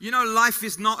You know, life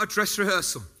is not a dress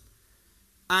rehearsal.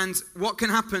 And what can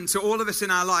happen to all of us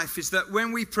in our life is that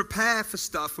when we prepare for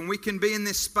stuff, and we can be in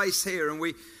this space here, and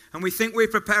we think we're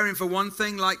preparing for one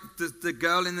thing, like the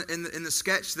girl in the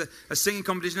sketch, a singing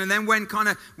competition, and then when kind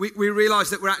of we realize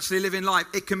that we're actually living life,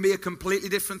 it can be a completely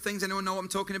different thing. Does anyone know what I'm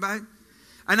talking about?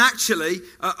 And actually,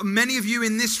 many of you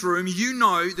in this room, you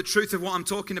know the truth of what I'm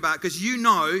talking about, because you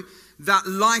know that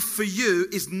life for you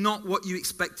is not what you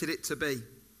expected it to be.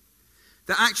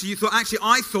 That actually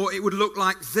I thought it would look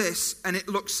like this, and it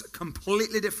looks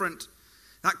completely different.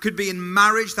 That could be in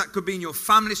marriage, that could be in your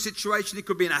family situation, it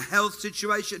could be in a health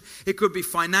situation, it could be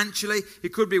financially,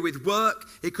 it could be with work,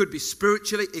 it could be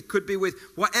spiritually, it could be with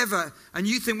whatever. And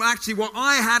you think, well, actually what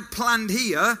I had planned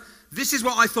here, this is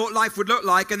what I thought life would look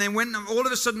like. And then when all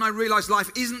of a sudden I realized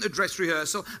life isn't a dress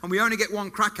rehearsal and we only get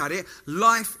one crack at it,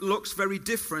 life looks very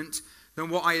different than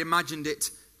what I imagined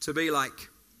it to be like.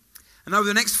 And over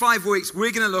the next 5 weeks,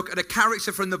 we're going to look at a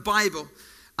character from the Bible.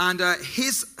 And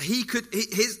his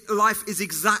life is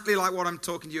exactly like what I'm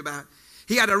talking to you about.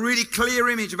 He had a really clear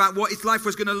image about what his life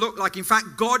was going to look like. In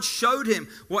fact, God showed him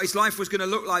what his life was going to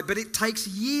look like. But it takes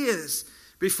years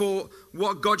before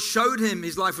what God showed him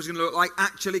his life was going to look like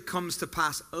actually comes to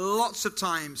pass. Lots of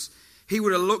times he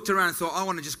would have looked around and thought, I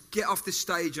want to just get off this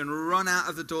stage and run out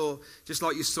of the door, just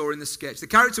like you saw in the sketch. The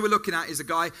character we're looking at is a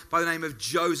guy by the name of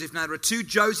Joseph. Now, there are two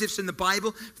Josephs in the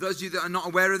Bible, for those of you that are not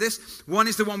aware of this. One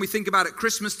is the one we think about at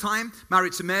Christmas time,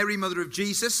 married to Mary, mother of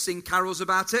Jesus, sing carols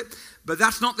about it. But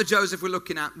that's not the Joseph we're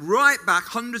looking at. Right back,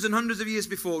 hundreds and hundreds of years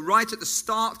before, right at the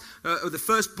start of the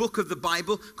first book of the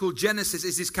Bible, called Genesis,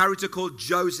 is this character called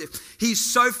Joseph. He's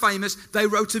so famous, they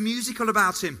wrote a musical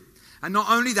about him. And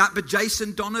not only that, but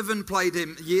Jason Donovan played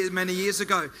him many years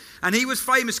ago. And he was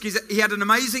famous because he had an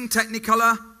amazing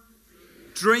Technicolor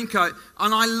Dreamcoat.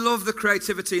 And I love the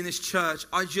creativity in this church.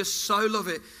 I just so love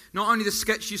it. Not only the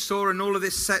sketch you saw and all of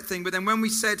this set thing, but then when we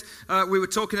said, we were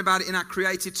talking about it in our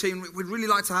creative team, we'd really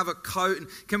like to have a coat. And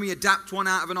can we adapt one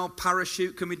out of an old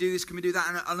parachute? Can we do this? Can we do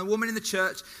that? And a woman in the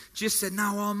church just said,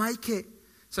 no, I'll make it.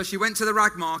 So she went to the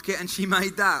rag market and she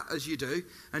made that, as you do,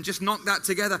 and just knocked that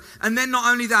together. And then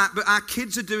not only that, but our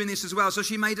kids are doing this as well. So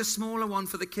she made a smaller one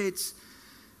for the kids.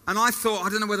 And I thought, I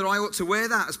don't know whether I ought to wear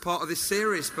that as part of this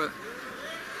series, but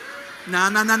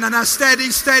no. Steady.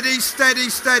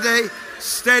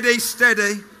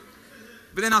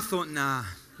 But then I thought, nah.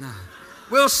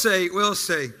 We'll see.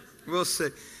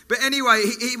 But anyway,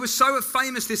 he was so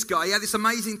famous, this guy. He had this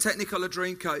amazing Technicolor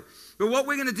Dreamcoat. But what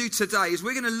we're going to do today is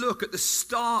we're going to look at the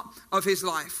start of his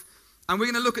life. And we're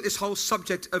going to look at this whole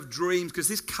subject of dreams, because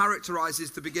this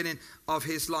characterizes the beginning of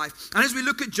his life. And as we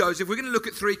look at Joseph, we're going to look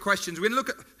at three questions. We're going to look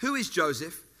at who is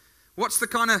Joseph? What's the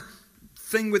kind of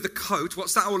thing with the coat?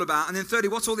 What's that all about? And then thirdly,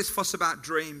 what's all this fuss about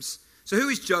dreams? So who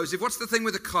is Joseph? What's the thing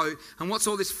with the coat? And what's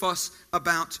all this fuss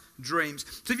about dreams?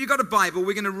 So if you've got a Bible,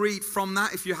 we're going to read from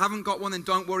that. If you haven't got one, then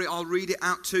don't worry, I'll read it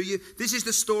out to you. This is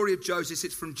the story of Joseph.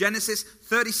 It's from Genesis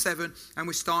 37, and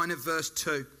we're starting at verse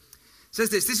 2. It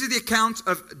says this is the account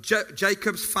of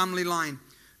Jacob's family line.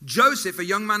 Joseph, a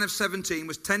young man of 17,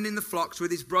 was tending the flocks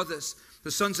with his brothers,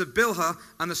 the sons of Bilhah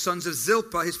and the sons of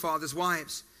Zilpah, his father's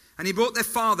wives. And he brought their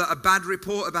father a bad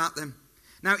report about them.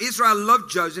 Now Israel loved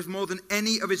Joseph more than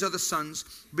any of his other sons,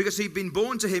 because he'd been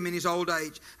born to him in his old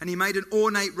age, and he made an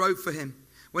ornate robe for him.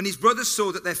 When his brothers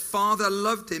saw that their father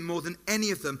loved him more than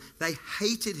any of them, they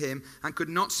hated him and could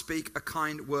not speak a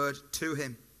kind word to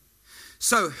him.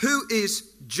 So who is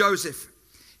Joseph?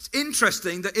 It's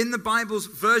interesting that in the Bible's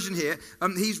version here,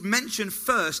 he's mentioned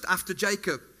first after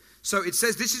Jacob. So it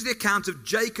says this is the account of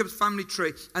Jacob's family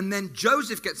tree, and then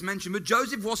Joseph gets mentioned, but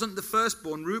Joseph wasn't the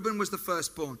firstborn. Reuben was the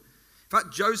firstborn. In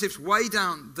fact, Joseph's way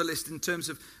down the list in terms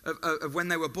of when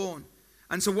they were born.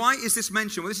 And so why is this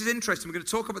mentioned? Well, this is interesting. We're going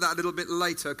to talk about that a little bit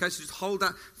later, okay? So just hold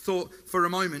that thought for a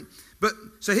moment. But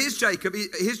so here's Jacob,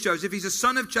 here's Joseph. He's a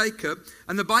son of Jacob,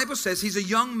 and the Bible says he's a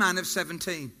young man of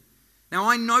 17. Now,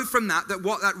 I know from that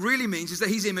what that really means is that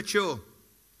he's immature.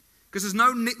 Because there's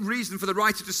no reason for the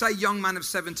writer to say young man of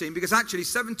 17, because actually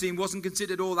 17 wasn't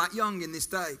considered all that young in this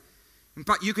day. In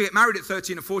fact, you could get married at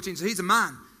 13 or 14, so he's a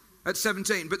man at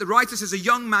 17. But the writer says a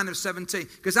young man of 17,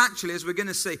 because actually, as we're going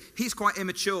to see, he's quite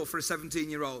immature for a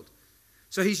 17-year-old.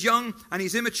 So he's young and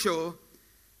he's immature,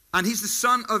 and he's the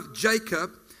son of Jacob.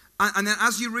 And then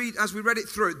as we read it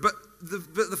through, but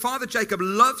the father Jacob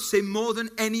loves him more than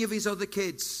any of his other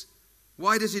kids.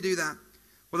 Why does he do that?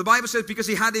 Well, the Bible says because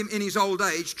he had him in his old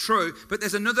age, true, but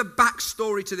there's another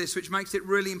backstory to this which makes it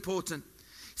really important.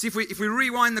 See, if we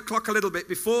rewind the clock a little bit,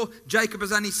 before Jacob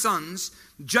has any sons,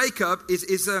 Jacob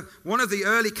is one of the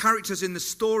early characters in the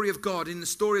story of God, in the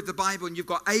story of the Bible. And you've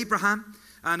got Abraham,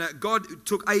 And God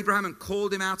took Abraham and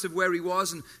called him out of where he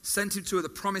was and sent him to the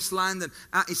promised land. And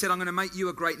he said, I'm going to make you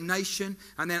a great nation.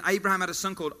 And then Abraham had a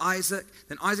son called Isaac.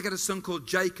 Then Isaac had a son called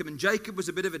Jacob. And Jacob was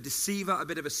a bit of a deceiver, a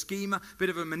bit of a schemer, a bit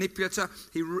of a manipulator.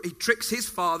 He tricks his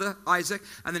father, Isaac,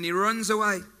 and then he runs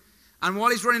away. And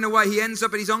while he's running away, he ends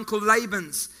up at his uncle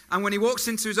Laban's. And when he walks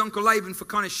into his uncle Laban for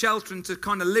kind of shelter and to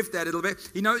kind of live there a little bit,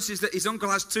 he notices that his uncle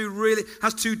has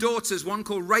two daughters, one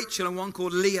called Rachel and one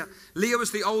called Leah. Leah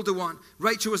was the older one.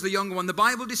 Rachel was the younger one. The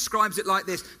Bible describes it like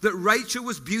this, that Rachel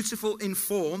was beautiful in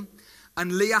form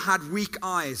and Leah had weak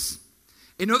eyes.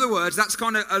 In other words, that's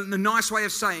kind of a nice way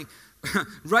of saying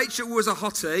Rachel was a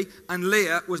hottie and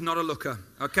Leah was not a looker.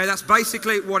 Okay, that's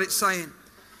basically what it's saying.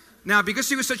 Now, because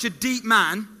he was such a deep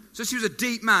man, so she was a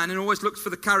deep man and always looked for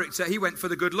the character, he went for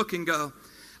the good-looking girl.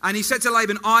 And he said to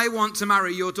Laban, I want to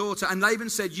marry your daughter. And Laban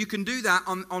said, you can do that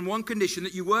on one condition,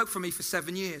 that you work for me for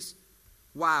 7 years.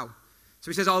 Wow.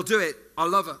 So he says, I'll do it. I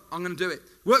love her. I'm going to do it.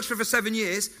 Works for her for 7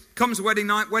 years. Comes wedding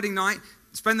night,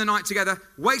 spend the night together.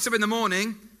 Wakes up in the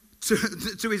morning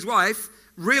to his wife.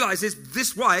 Realizes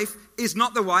this wife is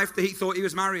not the wife that he thought he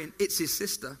was marrying. It's his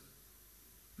sister.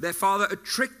 Their father had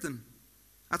tricked them.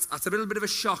 That's a little bit of a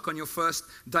shock on your first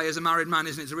day as a married man,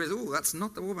 isn't it? To realize, oh, that's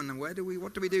not the woman. And what do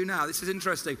we do now? This is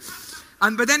interesting.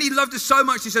 But then he loved her so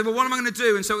much, he said, well, what am I going to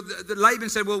do? And so Laban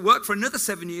said, well, work for another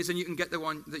 7 years and you can get the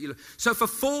one that you love. So for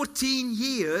 14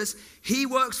 years, he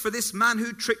works for this man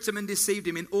who tricked him and deceived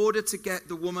him in order to get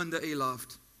the woman that he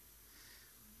loved.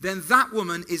 Then that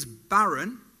woman is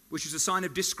barren, which is a sign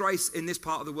of disgrace in this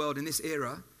part of the world, in this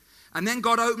era. And then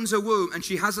God opens her womb and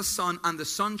she has a son, and the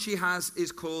son she has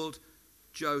is called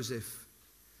Joseph.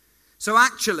 So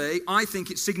actually, I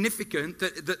think it's significant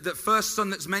that the first son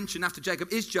that's mentioned after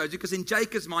Jacob is Joseph, because in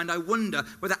Jacob's mind, I wonder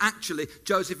whether actually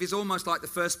Joseph is almost like the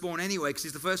firstborn anyway, because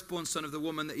he's the firstborn son of the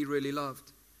woman that he really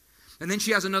loved. And then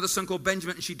she has another son called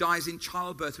Benjamin, and she dies in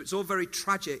childbirth. So it's all very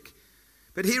tragic.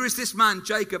 But here is this man,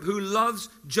 Jacob, who loves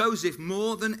Joseph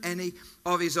more than any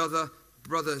of his other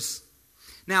brothers.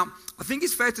 Now, I think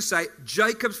it's fair to say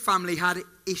Jacob's family had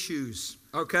issues.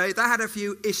 Okay, they had a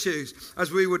few issues,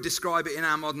 as we would describe it in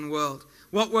our modern world.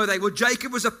 What were they? Well,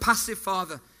 Jacob was a passive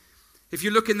father. If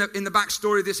you look in the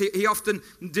backstory of this, he often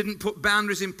didn't put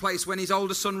boundaries in place. When his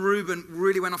older son Reuben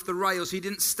really went off the rails, he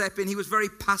didn't step in. He was very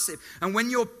passive. And when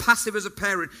you're passive as a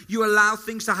parent, you allow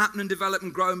things to happen and develop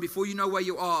and grow. And before you know where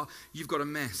you are, you've got a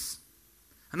mess.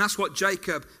 And that's what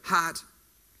Jacob had.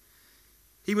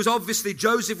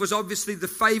 Joseph was obviously the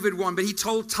favored one, but he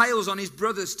told tales on his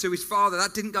brothers to his father.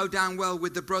 That didn't go down well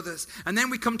with the brothers. And then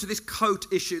we come to this coat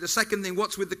issue. The second thing,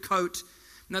 what's with the coat?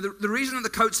 Now, the reason that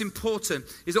the coat's important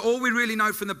is that all we really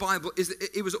know from the Bible is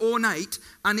that it was ornate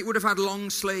and it would have had long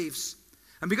sleeves.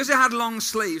 And because it had long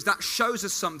sleeves, that shows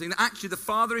us something, that actually the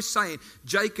father is saying,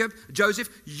 Joseph,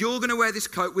 you're going to wear this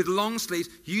coat with long sleeves.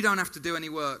 You don't have to do any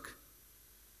work.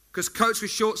 Because coats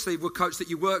with short sleeve were coats that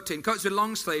you worked in. Coats with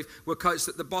long sleeve were coats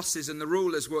that the bosses and the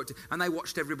rulers worked in, and they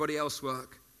watched everybody else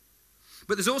work.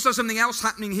 But there's also something else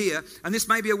happening here, and this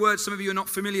may be a word some of you are not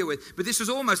familiar with, but this is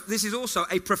also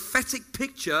a prophetic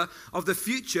picture of the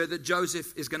future that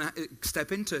Joseph is going to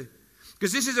step into.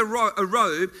 Because this is a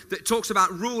robe that talks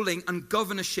about ruling and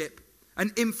governorship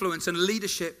and influence and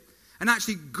leadership. And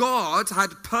actually God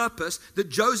had purpose that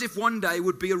Joseph one day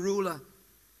would be a ruler.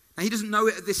 Now, he doesn't know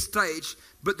it at this stage,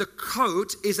 but the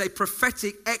coat is a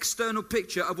prophetic external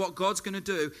picture of what God's going to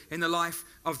do in the life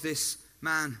of this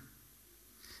man.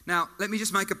 Now, let me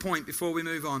just make a point before we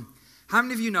move on. How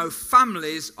many of you know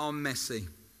families are messy?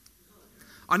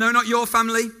 I know not your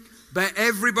family, but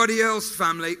everybody else's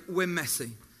family, we're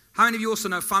messy. How many of you also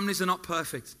know families are not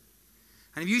perfect?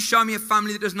 And if you show me a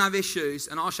family that doesn't have issues,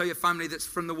 and I'll show you a family that's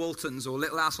from the Waltons or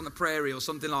Little House on the Prairie or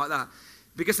something like that,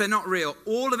 because they're not real.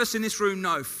 All of us in this room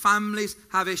know families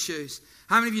have issues.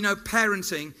 How many of you know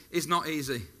parenting is not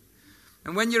easy?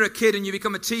 And when you're a kid and you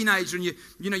become a teenager and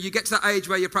you get to that age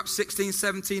where you're perhaps 16,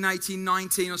 17, 18,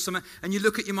 19 or something, and you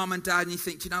look at your mom and dad and you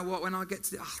think, do you know what, when I get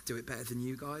to I'll do it better than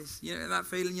you guys. You know that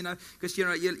feeling, because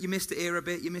you missed it here a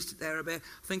bit, you missed it there a bit.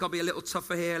 I think I'll be a little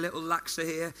tougher here, a little laxer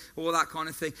here, all that kind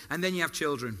of thing. And then you have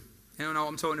children. You don't know what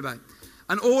I'm talking about.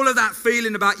 And all of that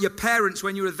feeling about your parents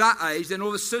when you were at that age, then all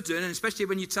of a sudden, and especially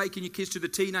when you're taking your kids to the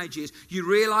teenage years, you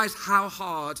realize how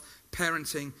hard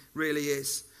parenting really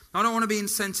is. I don't want to be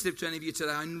insensitive to any of you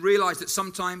today. I realize that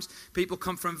sometimes people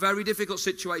come from very difficult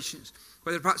situations,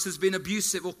 whether perhaps there's been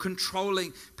abusive or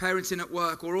controlling parenting at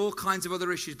work or all kinds of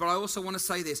other issues. But I also want to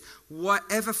say this,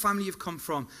 whatever family you've come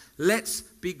from, let's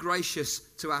be gracious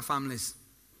to our families.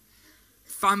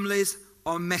 Families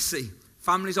are messy.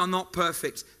 Families are not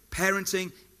perfect.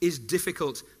 Parenting is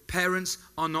difficult. Parents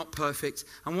are not perfect.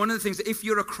 And one of the things that if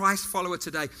you're a Christ follower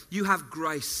today, you have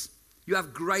grace. You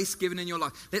have grace given in your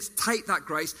life. Let's take that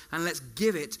grace and let's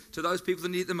give it to those people that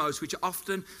need it the most, which are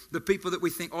often the people that we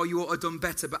think, oh, you ought to have done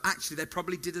better. But actually, they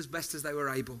probably did as best as they were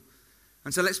able.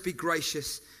 And so let's be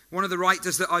gracious. One of the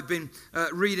writers that I've been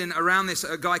reading around this,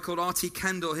 a guy called R.T.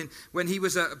 Kendall, when he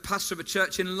was a pastor of a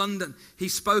church in London, he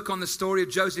spoke on the story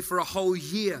of Joseph for a whole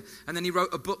year. And then he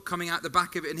wrote a book coming out the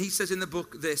back of it. And he says in the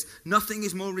book this: nothing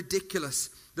is more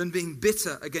ridiculous than being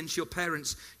bitter against your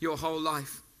parents your whole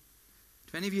life.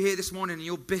 If any of you here this morning and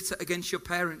you're bitter against your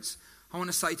parents, I want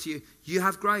to say to you, you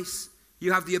have grace.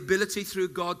 You have the ability through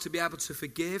God to be able to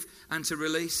forgive and to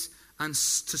release and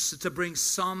to bring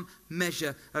some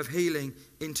measure of healing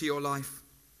into your life.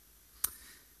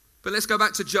 But let's go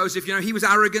back to Joseph. You know, he was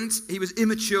arrogant, he was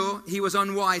immature, he was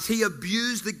unwise. He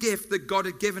abused the gift that God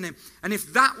had given him. And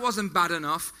if that wasn't bad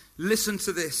enough, listen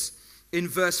to this in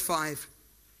verse 5.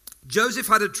 Joseph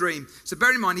had a dream. So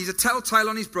bear in mind, he's a telltale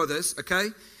on his brothers, okay?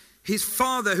 His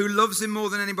father, who loves him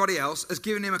more than anybody else, has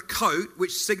given him a coat,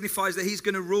 which signifies that he's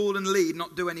going to rule and lead,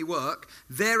 not do any work.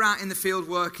 They're out in the field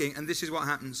working, and this is what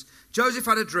happens. Joseph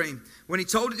had a dream. When he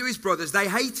told it to his brothers, they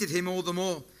hated him all the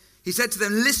more. He said to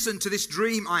them, listen to this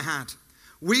dream I had.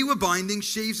 We were binding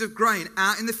sheaves of grain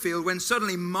out in the field when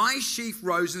suddenly my sheaf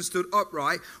rose and stood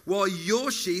upright, while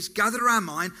your sheaves gathered around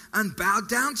mine and bowed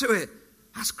down to it.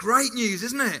 That's great news,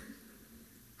 isn't it?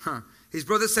 His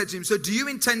brothers said to him, so do you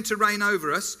intend to reign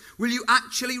over us? Will you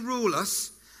actually rule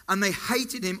us? And they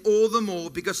hated him all the more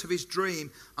because of his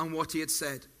dream and what he had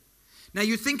said. Now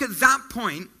you think at that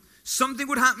point, something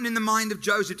would happen in the mind of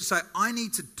Joseph to say, I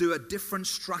need to do a different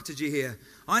strategy here.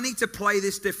 I need to play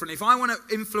this differently. If I want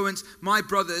to influence my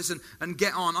brothers and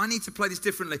get on, I need to play this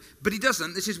differently. But he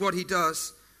doesn't. This is what he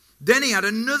does. Then he had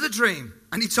another dream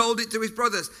and he told it to his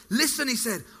brothers. Listen, he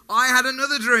said, I had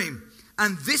another dream.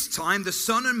 And this time the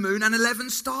sun and moon and 11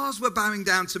 stars were bowing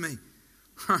down to me.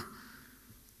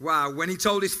 Wow. When he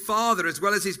told his father as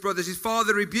well as his brothers, his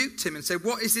father rebuked him and said,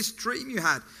 what is this dream you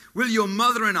had? Will your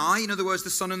mother and I, in other words, the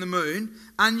sun and the moon,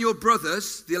 and your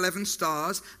brothers, the 11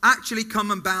 stars, actually come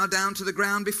and bow down to the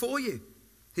ground before you?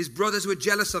 His brothers were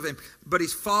jealous of him, but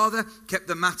his father kept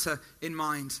the matter in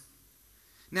mind.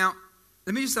 Now,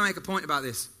 let me just make a point about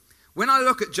this. When I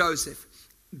look at Joseph,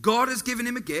 God has given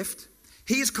him a gift.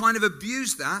 He has kind of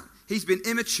abused that. He's been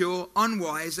immature,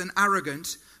 unwise, and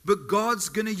arrogant, but God's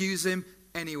going to use him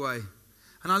anyway.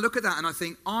 And I look at that and I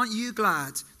think, aren't you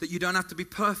glad that you don't have to be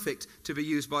perfect to be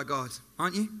used by God?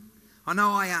 Aren't you? I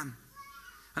know I am.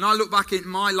 And I look back in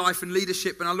my life and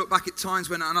leadership and I look back at times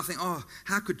when and I think, oh,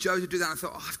 how could Joseph do that? And I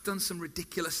thought, oh, I've done some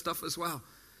ridiculous stuff as well.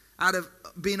 Out of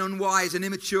being unwise and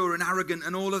immature and arrogant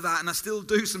and all of that, and I still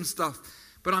do some stuff.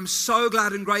 But I'm so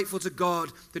glad and grateful to God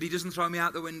that he doesn't throw me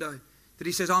out the window. That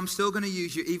he says, I'm still going to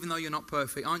use you even though you're not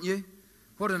perfect, aren't you?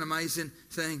 What an amazing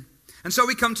thing. And so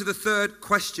we come to the third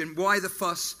question, why the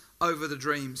fuss over the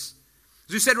dreams?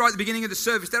 As we said right at the beginning of the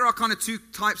service, there are kind of two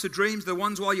types of dreams. The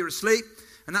ones while you're asleep,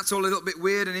 and that's all a little bit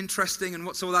weird and interesting, and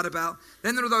what's all that about?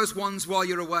 Then there are those ones while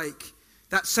you're awake.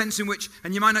 That sense in which,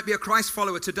 and you might not be a Christ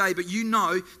follower today, but you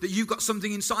know that you've got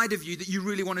something inside of you that you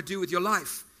really want to do with your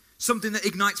life. Something that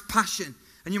ignites passion.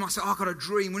 And you might say, oh, I've got a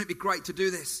dream. Wouldn't it be great to do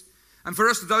this? And for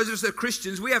us, those of us that are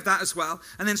Christians, we have that as well.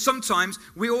 And then sometimes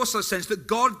we also sense that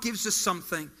God gives us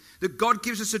something, that God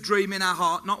gives us a dream in our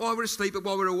heart, not while we're asleep, but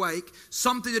while we're awake,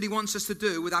 something that he wants us to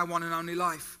do with our one and only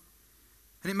life.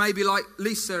 And it may be like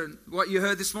Lisa and what you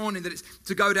heard this morning, that it's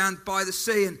to go down by the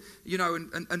sea and, you know,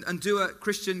 and do a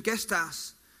Christian guest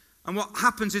house. And what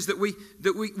happens is that we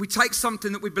take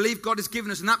something that we believe God has given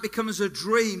us, and that becomes a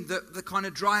dream that kind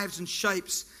of drives and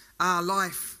shapes our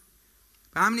life.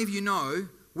 But how many of you know,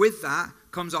 with that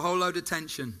comes a whole load of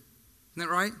tension? Isn't that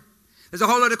right? There's a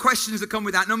whole load of questions that come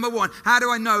with that. Number one, how do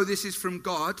I know this is from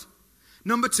God?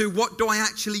 Number two, what do I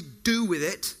actually do with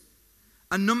it?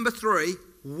 And number three,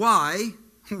 why?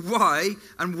 Why?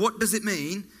 And what does it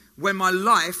mean when my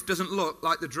life doesn't look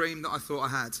like the dream that I thought I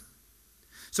had?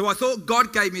 So I thought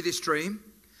God gave me this dream,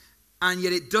 and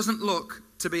yet it doesn't look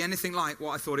to be anything like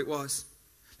what I thought it was.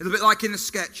 A little bit like in the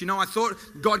sketch, you know, I thought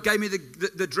God gave me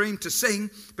the dream to sing,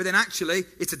 but then actually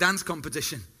it's a dance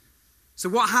competition. So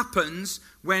what happens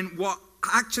when what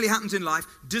actually happens in life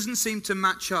doesn't seem to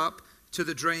match up to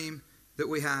the dream that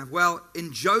we have? Well,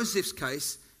 in Joseph's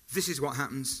case, this is what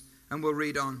happens, and we'll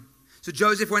read on. So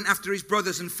Joseph went after his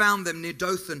brothers and found them near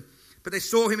Dothan. But they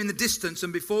saw him in the distance,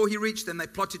 and before he reached them, they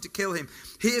plotted to kill him.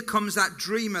 Here comes that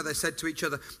dreamer, they said to each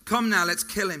other. Come now, let's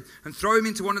kill him, and throw him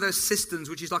into one of those cisterns,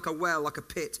 which is like a well, like a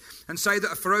pit, and say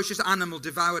that a ferocious animal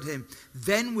devoured him.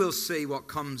 Then we'll see what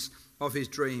comes of his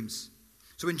dreams.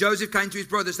 So when Joseph came to his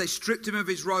brothers, they stripped him of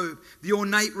his robe, the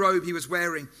ornate robe he was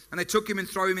wearing, and they took him and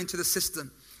threw him into the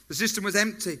cistern. The cistern was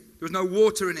empty. There was no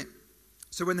water in it.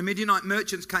 So when the Midianite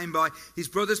merchants came by, his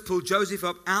brothers pulled Joseph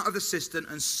up out of the cistern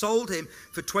and sold him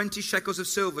for 20 shekels of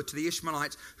silver to the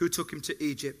Ishmaelites who took him to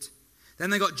Egypt.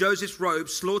 Then they got Joseph's robe,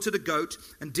 slaughtered a goat,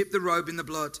 and dipped the robe in the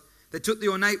blood. They took the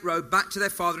ornate robe back to their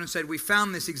father and said, "We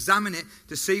found this, examine it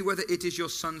to see whether it is your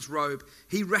son's robe."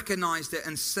 He recognized it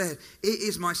and said, "It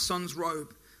is my son's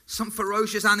robe. Some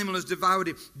ferocious animal has devoured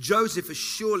him. Joseph has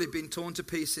surely been torn to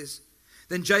pieces."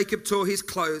 Then Jacob tore his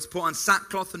clothes, put on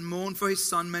sackcloth, and mourned for his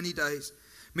son many days.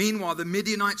 Meanwhile, the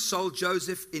Midianites sold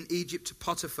Joseph in Egypt to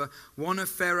Potiphar, one of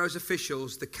Pharaoh's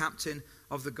officials, the captain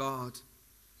of the guard.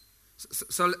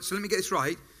 So let me get this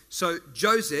right. So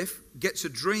Joseph gets a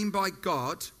dream by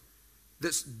God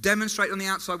that's demonstrated on the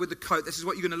outside with the coat. This is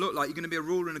what you're going to look like. You're going to be a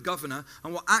ruler and a governor.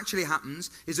 And what actually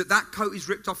happens is that coat is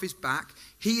ripped off his back.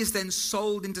 He is then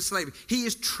sold into slavery. He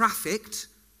is trafficked,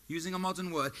 using a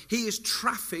modern word. He is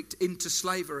trafficked into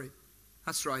slavery.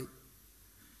 That's right.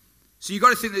 So you've got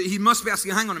to think that he must be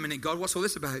asking, hang on a minute, God, what's all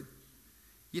this about?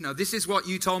 You know, this is what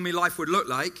you told me life would look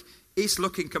like. It's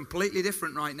looking completely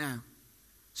different right now.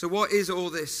 So what is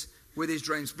all this with his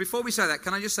dreams? Before we say that,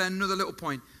 can I just say another little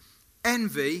point?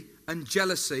 Envy and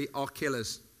jealousy are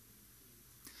killers.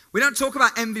 We don't talk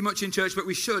about envy much in church, but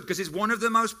we should, because it's one of the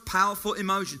most powerful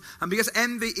emotions. And because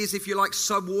envy is, if you like,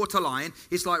 sub-water line,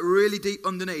 it's like really deep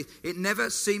underneath. It never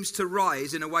seems to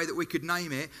rise in a way that we could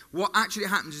name it. What actually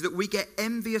happens is that we get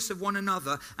envious of one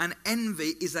another, and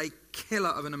envy is a killer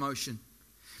of an emotion.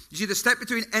 You see, the step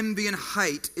between envy and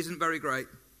hate isn't very great.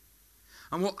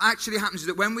 And what actually happens is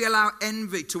that when we allow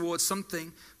envy towards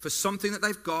something, for something that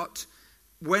they've got,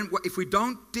 if we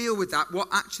don't deal with that, what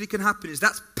actually can happen is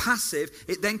that's passive.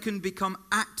 It then can become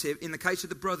active in the case of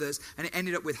the brothers, and it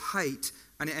ended up with hate,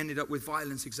 and it ended up with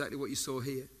violence, exactly what you saw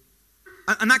here.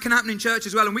 And that can happen in church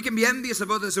as well. And we can be envious of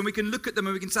others, and we can look at them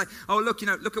and we can say, oh, look,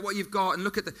 look at what you've got, and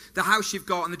look at the house you've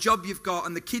got, and the job you've got,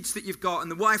 and the kids that you've got, and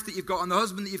the wife that you've got, and the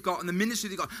husband that you've got, and the ministry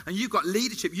that you've got, and you've got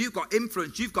leadership, you've got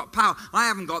influence, you've got power. I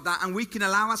haven't got that. And we can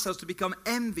allow ourselves to become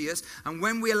envious. And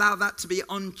when we allow that to be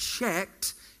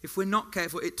unchecked, if we're not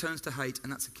careful, it turns to hate,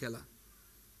 and that's a killer.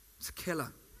 It's a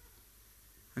killer.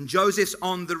 And Joseph's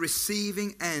on the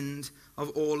receiving end of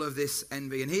all of this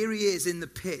envy. And here he is in the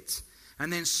pit,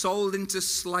 and then sold into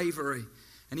slavery.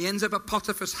 And he ends up at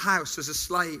Potiphar's house as a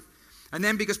slave. And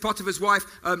then because Potiphar's wife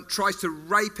tries to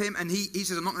rape him, and he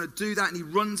says, I'm not going to do that, and he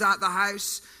runs out the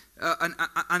house,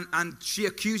 and she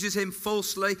accuses him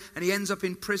falsely, and he ends up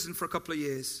in prison for a couple of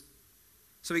years.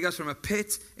 So he goes from a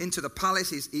pit into the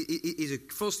palace. He's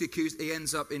falsely accused. He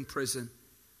ends up in prison.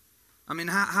 I mean,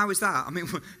 how is that? I mean,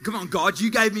 come on, God,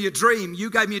 you gave me a dream. You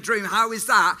gave me a dream. How is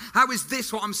that? How is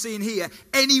this, what I'm seeing here,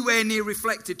 anywhere near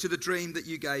reflected to the dream that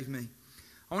you gave me?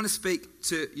 I want to speak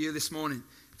to you this morning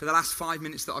for the last 5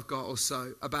 minutes that I've got or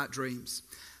so about dreams.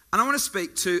 And I want to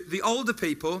speak to the older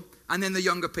people and then the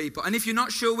younger people. And if you're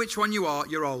not sure which one you are,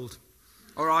 you're old.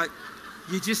 All right?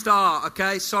 You just are,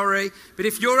 okay? Sorry. But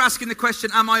if you're asking the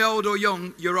question, am I old or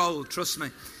young? You're old, trust me.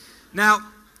 Now,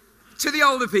 to the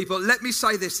older people, let me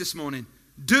say this morning.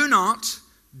 Do not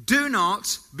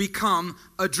become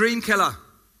a dream killer.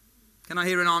 Can I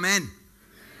hear an amen?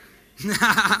 You're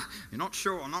not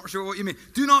sure. I'm not sure what you mean.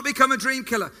 Do not become a dream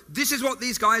killer. This is what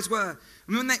these guys were.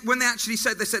 When they actually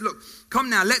said, they said, look, come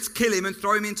now, let's kill him and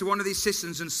throw him into one of these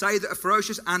cisterns and say that a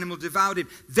ferocious animal devoured him.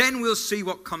 Then we'll see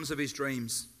what comes of his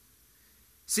dreams.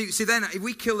 See, then if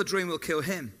we kill the dream, we'll kill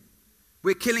him.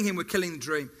 We're killing him, we're killing the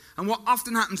dream. And what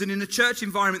often happens, and in a church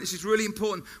environment, this is really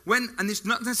important, and it's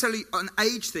not necessarily an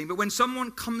age thing, but when someone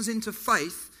comes into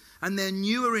faith and they're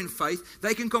newer in faith,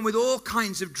 they can come with all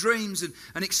kinds of dreams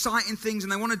and exciting things,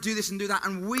 and they want to do this and do that.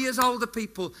 And we as older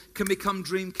people can become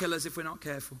dream killers if we're not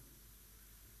careful.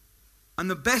 And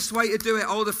the best way to do it,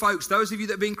 older folks, those of you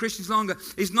that have been Christians longer,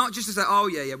 is not just to say, oh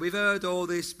yeah, we've heard all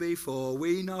this before.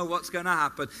 We know what's going to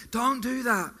happen. Don't do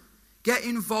that. Get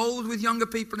involved with younger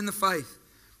people in the faith.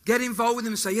 Get involved with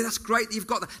them and say, yeah, that's great that you've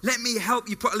got that. Let me help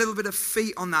you put a little bit of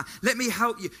feet on that. Let me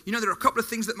help you. You know, there are a couple of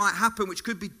things that might happen which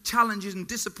could be challenges and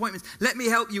disappointments. Let me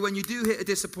help you when you do hit a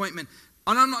disappointment.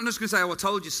 And I'm not just going to say, oh, I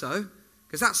told you so.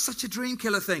 Because that's such a dream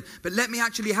killer thing. But let me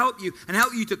actually help you and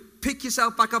help you to pick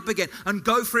yourself back up again and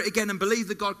go for it again and believe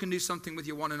that God can do something with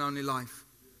your one and only life.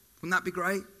 Wouldn't that be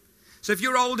great? So if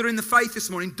you're older in the faith this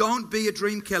morning, don't be a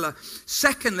dream killer.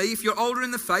 Secondly, if you're older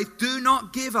in the faith, do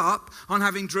not give up on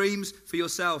having dreams for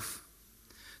yourself.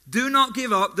 Do not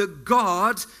give up that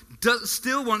God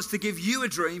still wants to give you a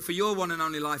dream for your one and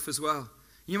only life as well.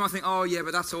 You might think, oh yeah,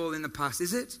 but that's all in the past.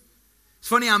 Is it? It's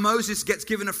funny how Moses gets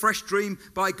given a fresh dream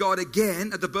by God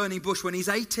again at the burning bush when he's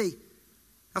 80.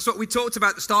 That's what we talked about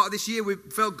at the start of this year. We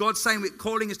felt God saying we're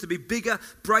calling us to be bigger,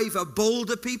 braver,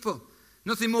 bolder people.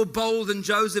 Nothing more bold than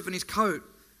Joseph and his coat.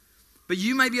 But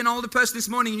you may be an older person this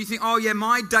morning and you think, oh yeah,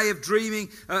 my day of dreaming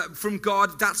from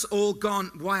God, that's all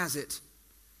gone. Why has it?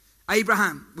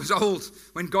 Abraham was old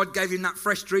when God gave him that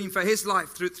fresh dream for his life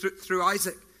through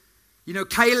Isaac. You know,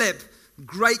 Caleb,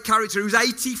 great character, who's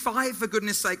 85 for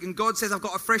goodness sake. And God says, I've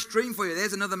got a fresh dream for you.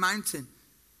 There's another mountain.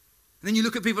 And then you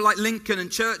look at people like Lincoln and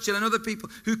Churchill and other people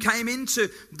who came into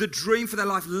the dream for their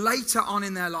life later on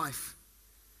in their life.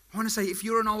 I want to say, if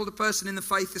you're an older person in the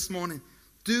faith this morning,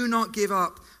 do not give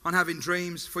up on having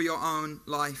dreams for your own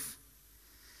life.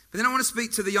 But then I want to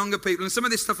speak to the younger people, and some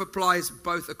of this stuff applies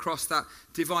both across that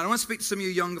divide. I want to speak to some of you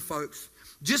younger folks.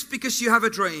 Just because you have a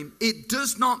dream, it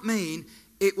does not mean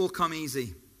it will come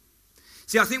easy.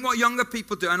 See, I think what younger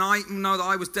people do, and I know that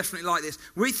I was definitely like this,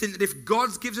 we think that if God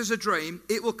gives us a dream,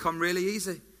 it will come really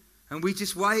easy. And we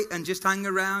just wait and just hang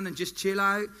around and just chill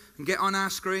out and get on our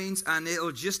screens and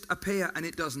it'll just appear, and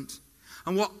it doesn't.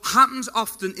 And what happens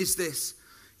often is this.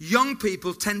 Young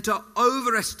people tend to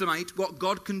overestimate what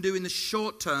God can do in the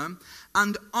short term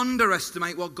and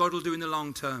underestimate what God will do in the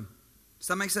long term. Does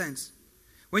that make sense?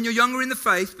 When you're younger in the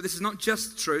faith, but this is not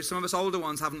just true, some of us older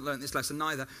ones haven't learned this lesson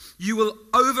neither, you will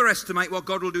overestimate what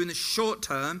God will do in the short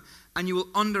term and you will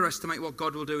underestimate what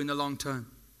God will do in the long term.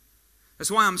 That's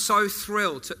why I'm so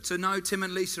thrilled to know Tim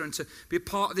and Lisa and to be a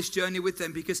part of this journey with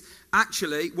them, because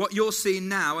actually what you're seeing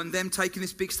now and them taking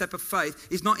this big step of faith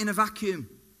is not in a vacuum.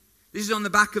 This is on the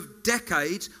back of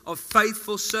decades of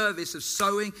faithful service, of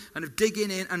sowing and of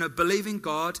digging in and of believing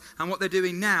God. And what they're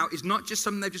doing now is not just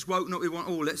something they've just woken up with,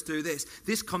 oh, let's do this.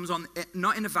 This comes on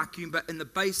not in a vacuum, but in the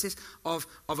basis of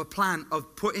a plan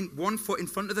of putting one foot in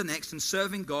front of the next and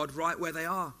serving God right where they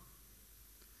are.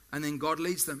 And then God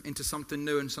leads them into something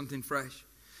new and something fresh.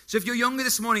 So if you're younger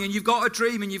this morning and you've got a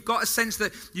dream and you've got a sense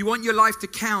that you want your life to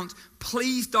count,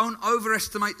 please don't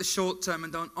overestimate the short term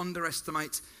and don't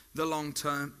underestimate the long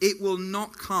term. It will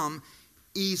not come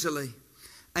easily.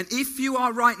 And if you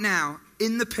are right now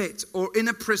in the pit or in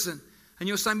a prison and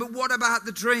you're saying, but what about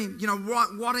the dream? You know,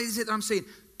 what is it that I'm seeing?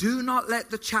 Do not let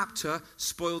the chapter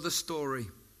spoil the story.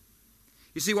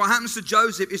 You see, what happens to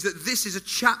Joseph is that this is a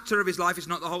chapter of his life. It's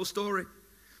not the whole story.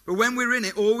 But when we're in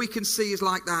it, all we can see is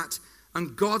like that.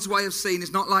 And God's way of seeing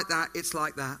is not like that. It's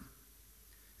like that.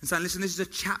 And saying, listen, this is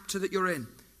a chapter that you're in.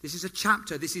 This is a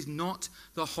chapter. This is not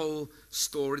the whole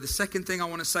story. The second thing I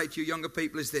want to say to you younger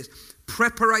people is this.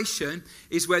 Preparation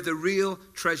is where the real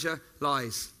treasure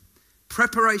lies.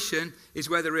 Preparation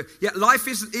is where the real... Yeah, life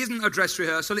isn't a dress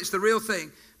rehearsal. It's the real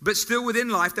thing. But still within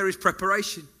life, there is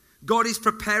preparation. God is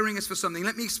preparing us for something.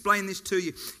 Let me explain this to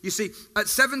you. You see, at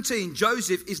 17,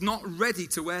 Joseph is not ready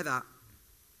to wear that.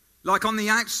 Like on the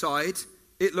outside,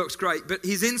 it looks great. But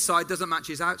his inside doesn't match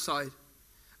his outside.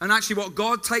 And actually what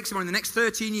God takes him on in the next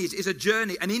 13 years is a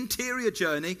journey, an interior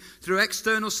journey through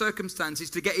external circumstances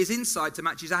to get his inside to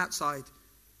match his outside.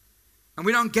 And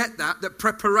we don't get that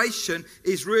preparation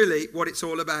is really what it's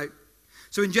all about.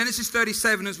 So in Genesis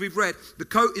 37, as we've read, the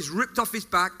coat is ripped off his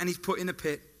back and he's put in a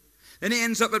pit. Then he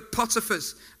ends up at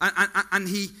Potiphar's and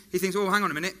he thinks, oh, hang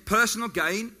on a minute, personal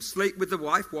gain, sleep with the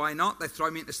wife, why not? They throw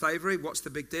me into slavery, what's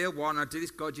the big deal? Why not do this?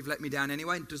 God, you've let me down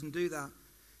anyway. And doesn't do that.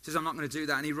 He says, I'm not going to do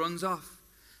that. And he runs off.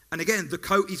 And again, the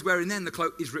coat he's wearing then, the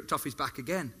cloak is ripped off his back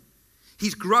again.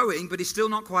 He's growing, but he's still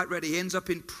not quite ready. He ends up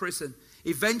in prison.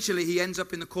 Eventually, he ends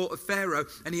up in the court of Pharaoh,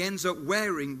 and he ends up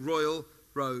wearing royal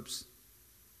robes.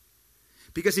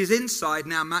 Because his inside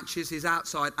now matches his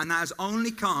outside, and that has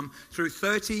only come through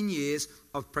 13 years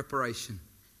of preparation.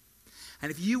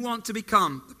 And if you want to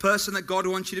become the person that God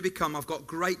wants you to become, I've got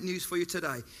great news for you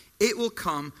today. It will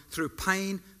come through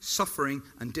pain, suffering,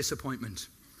 and disappointment.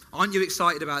 Aren't you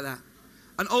excited about that?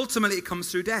 And ultimately it comes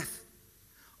through death.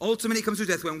 Ultimately it comes through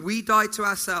death when we die to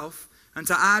ourselves and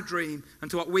to our dream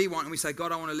and to what we want, and we say,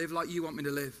 God, I want to live like you want me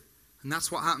to live. And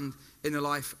that's what happened in the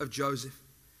life of Joseph.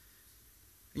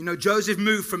 You know, Joseph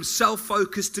moved from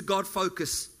self-focus to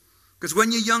God-focus. Because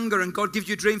when you're younger and God gives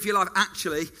you a dream for your life,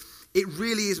 actually, it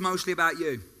really is mostly about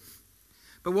you.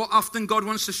 But what often God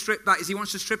wants to strip back is he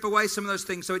wants to strip away some of those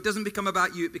things so it doesn't become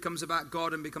about you, it becomes about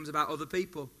God and becomes about other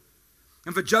people.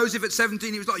 And for Joseph at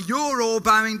 17, he was like, you're all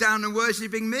bowing down and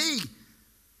worshipping me.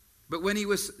 But when he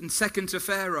was second to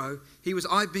Pharaoh, he was,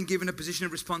 I've been given a position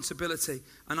of responsibility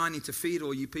and I need to feed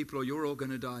all you people or you're all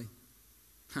going to die.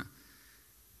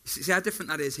 See how different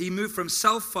that is? He moved from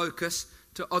self-focus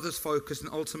to others focused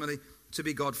and ultimately to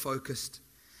be God-focused.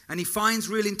 And he finds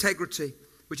real integrity,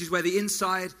 which is where the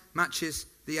inside matches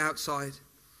the outside.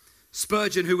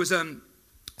 Spurgeon, who was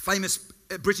famous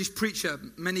a British preacher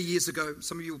many years ago.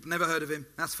 Some of you have never heard of him.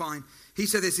 That's fine. He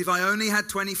said this: if I only had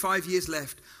 25 years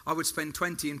left, I would spend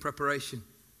 20 in preparation.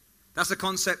 That's a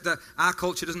concept that our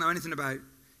culture doesn't know anything about,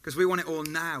 because we want it all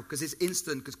now, because it's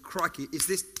instant, because crikey, is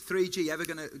this 3G ever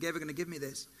going to give me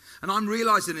this? And I'm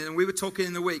realizing it, and we were talking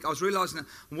in the week, I was realizing it,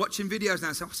 I'm watching videos now,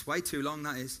 and I said, oh, it's way too long,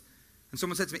 that is. And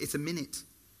someone said to me, it's a minute.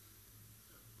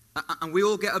 And we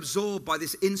all get absorbed by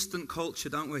this instant culture,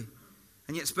 don't we?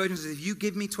 And yet Spurgeon says, if you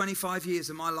give me 25 years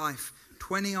of my life,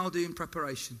 20 I'll do in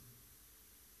preparation.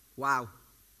 Wow.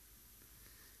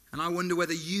 And I wonder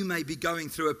whether you may be going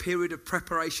through a period of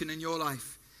preparation in your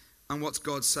life, and what's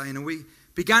God saying. And we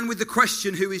began with the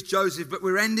question, who is Joseph? But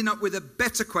we're ending up with a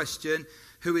better question,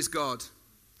 who is God?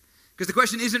 Because the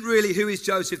question isn't really who is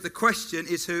Joseph, the question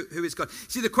is who is God.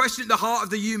 See, the question at the heart of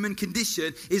the human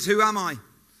condition is, who am I?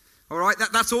 All right,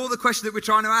 that's all the question that we're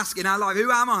trying to ask in our life.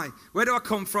 Who am I? Where do I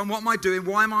come from? What am I doing?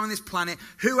 Why am I on this planet?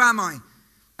 Who am I?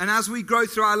 And as we grow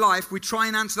through our life, we try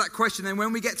and answer that question. Then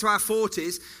when we get to our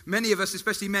 40s, many of us,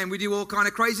 especially men, we do all kind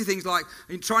of crazy things like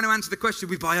trying to answer the question,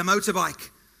 we buy a motorbike.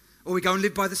 Or we go and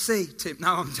live by the sea. Tim,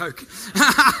 no, I'm joking.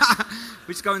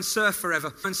 We just go and surf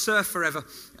forever.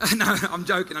 No, I'm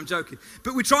joking.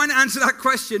 But we're trying to answer that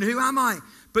question, who am I?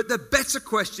 But the better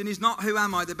question is not who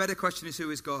am I? The better question is, who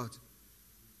is God?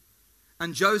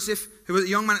 And Joseph, who was a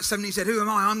young man at 17, said, who am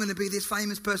I? I'm going to be this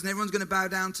famous person. Everyone's going to bow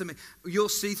down to me. You'll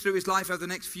see through his life over the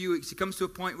next few weeks, he comes to a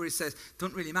point where he says, it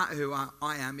doesn't really matter who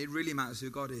I am. It really matters who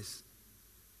God is.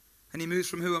 And he moves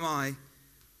from who am I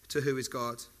to who is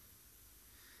God.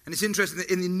 And it's interesting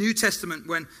that in the New Testament,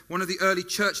 when one of the early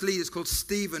church leaders called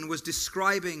Stephen was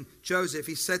describing Joseph,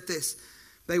 he said this: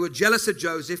 they were jealous of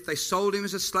Joseph. They sold him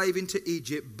as a slave into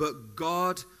Egypt, but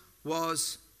God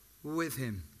was with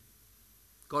him.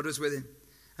 God was with him.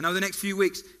 And over the next few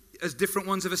weeks, as different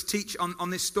ones of us teach on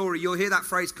this story, you'll hear that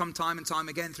phrase come time and time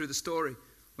again through the story.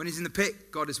 When he's in the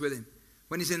pit, God is with him.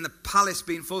 When he's in the palace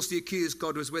being falsely accused,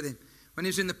 God was with him. When he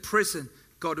was in the prison,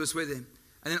 God was with him.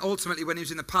 And then ultimately, when he was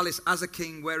in the palace as a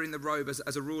king, wearing the robe,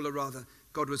 as a ruler rather,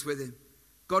 God was with him.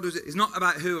 It's not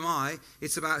about who am I,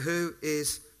 it's about who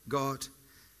is God.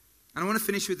 And I want to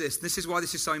finish with this. This is why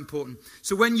this is so important.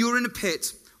 So when you're in a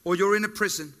pit or you're in a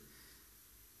prison,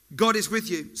 God is with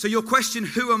you. So your question,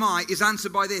 who am I, is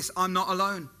answered by this: I'm not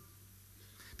alone.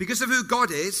 Because of who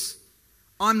God is,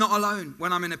 I'm not alone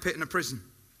when I'm in a pit and a prison.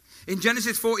 In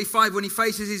Genesis 45, when he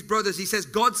faces his brothers, he says,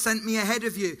 God sent me ahead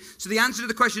of you. So the answer to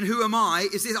the question, who am I,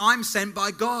 is this: I'm sent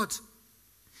by God.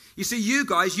 You see, you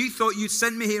guys, you thought you'd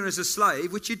send me here as a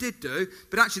slave, which you did do,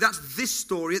 but actually that's this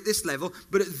story at this level.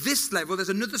 But at this level, there's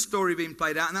another story being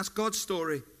played out, and that's God's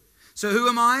story. So who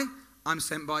am I? I'm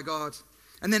sent by God.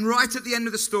 And then right at the end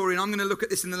of the story, and I'm going to look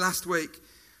at this in the last week,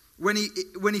 when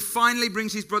he finally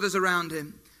brings his brothers around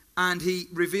him, and he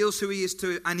reveals who he is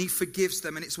to, and he forgives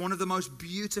them. And it's one of the most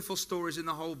beautiful stories in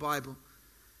the whole Bible.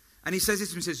 And he says this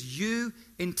to him, he says, you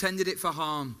intended it for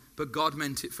harm, but God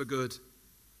meant it for good.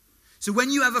 So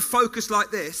when you have a focus like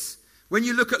this, when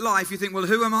you look at life, you think, well,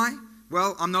 who am I?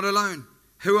 Well, I'm not alone.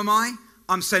 Who am I?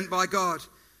 I'm sent by God.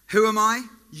 Who am I?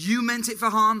 You meant it for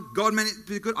harm. God meant it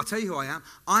for good. I'll tell you who I am.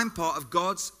 I'm part of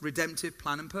God's redemptive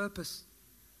plan and purpose.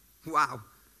 Wow.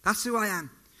 That's who I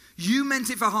am. You meant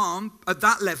it for harm at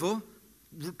that level,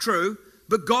 true,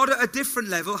 but God at a different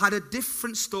level had a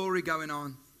different story going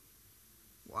on.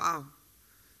 Wow.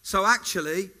 So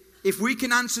actually, if we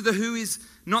can answer the who is,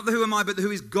 not the who am I, but the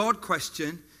who is God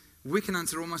question, we can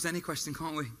answer almost any question,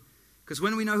 can't we? Because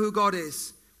when we know who God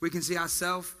is, we can see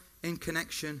ourselves in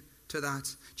connection to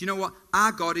that. Do you know what?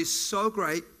 Our God is so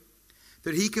great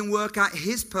that he can work out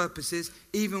his purposes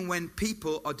even when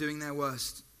people are doing their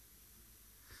worst.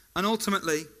 And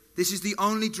ultimately, this is the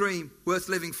only dream worth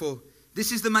living for.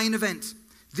 This is the main event.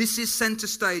 This is center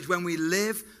stage when we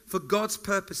live for God's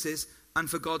purposes and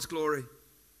for God's glory.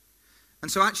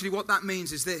 And so actually what that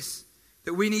means is this,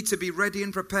 that we need to be ready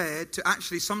and prepared to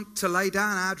actually to lay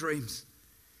down our dreams.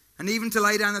 And even to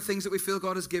lay down the things that we feel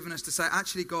God has given us, to say,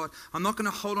 actually, God, I'm not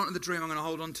going to hold on to the dream, I'm going to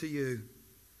hold on to you.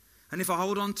 And if I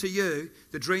hold on to you,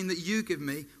 the dream that you give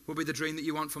me will be the dream that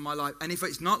you want for my life. And if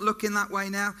it's not looking that way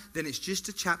now, then it's just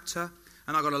a chapter,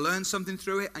 and I've got to learn something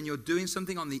through it, and you're doing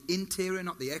something on the interior,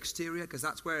 not the exterior, because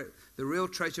that's where the real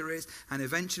treasure is. And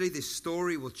eventually this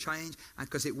story will change,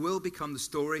 because it will become the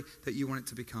story that you want it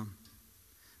to become.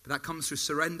 But that comes through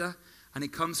surrender, and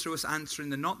it comes through us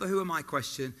answering the not the who am I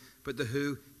question, but the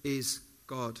who is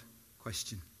God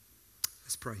question.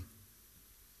 Let's pray.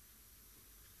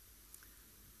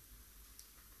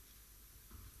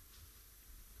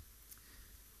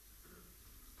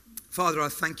 Father, I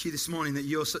thank you this morning that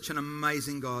you're such an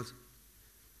amazing God.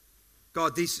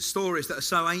 God, these stories that are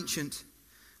so ancient,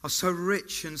 are so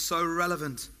rich and so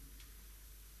relevant.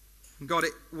 And God,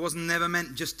 it was never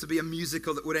meant just to be a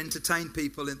musical that would entertain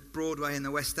people in Broadway in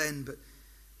the West End, but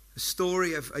a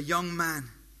story of a young man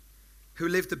who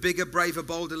lived a bigger, braver,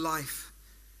 bolder life,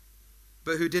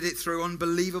 but who did it through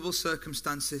unbelievable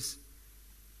circumstances.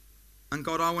 And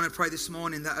God, I want to pray this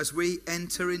morning that as we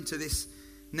enter into this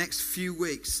next few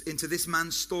weeks, into this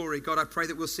man's story, God, I pray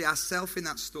that we'll see ourselves in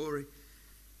that story.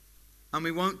 And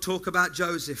we won't talk about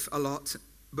Joseph a lot,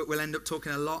 but we'll end up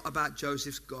talking a lot about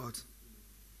Joseph's God.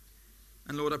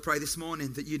 And Lord, I pray this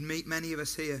morning that you'd meet many of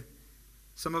us here.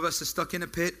 Some of us are stuck in a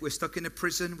pit, we're stuck in a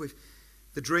prison,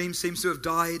 the dream seems to have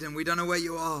died and we don't know where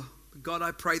you are. But God,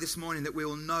 I pray this morning that we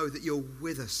will know that you're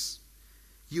with us.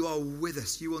 You are with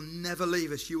us. You will never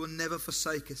leave us. You will never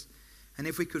forsake us. And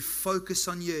if we could focus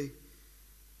on you,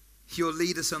 you'll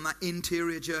lead us on that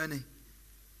interior journey.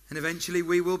 And eventually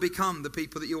we will become the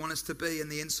people that you want us to be, and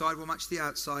the inside will match the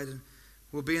outside, and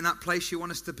we'll be in that place you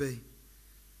want us to be.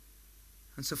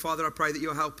 And so, Father, I pray that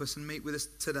you'll help us and meet with us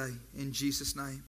today in Jesus' name.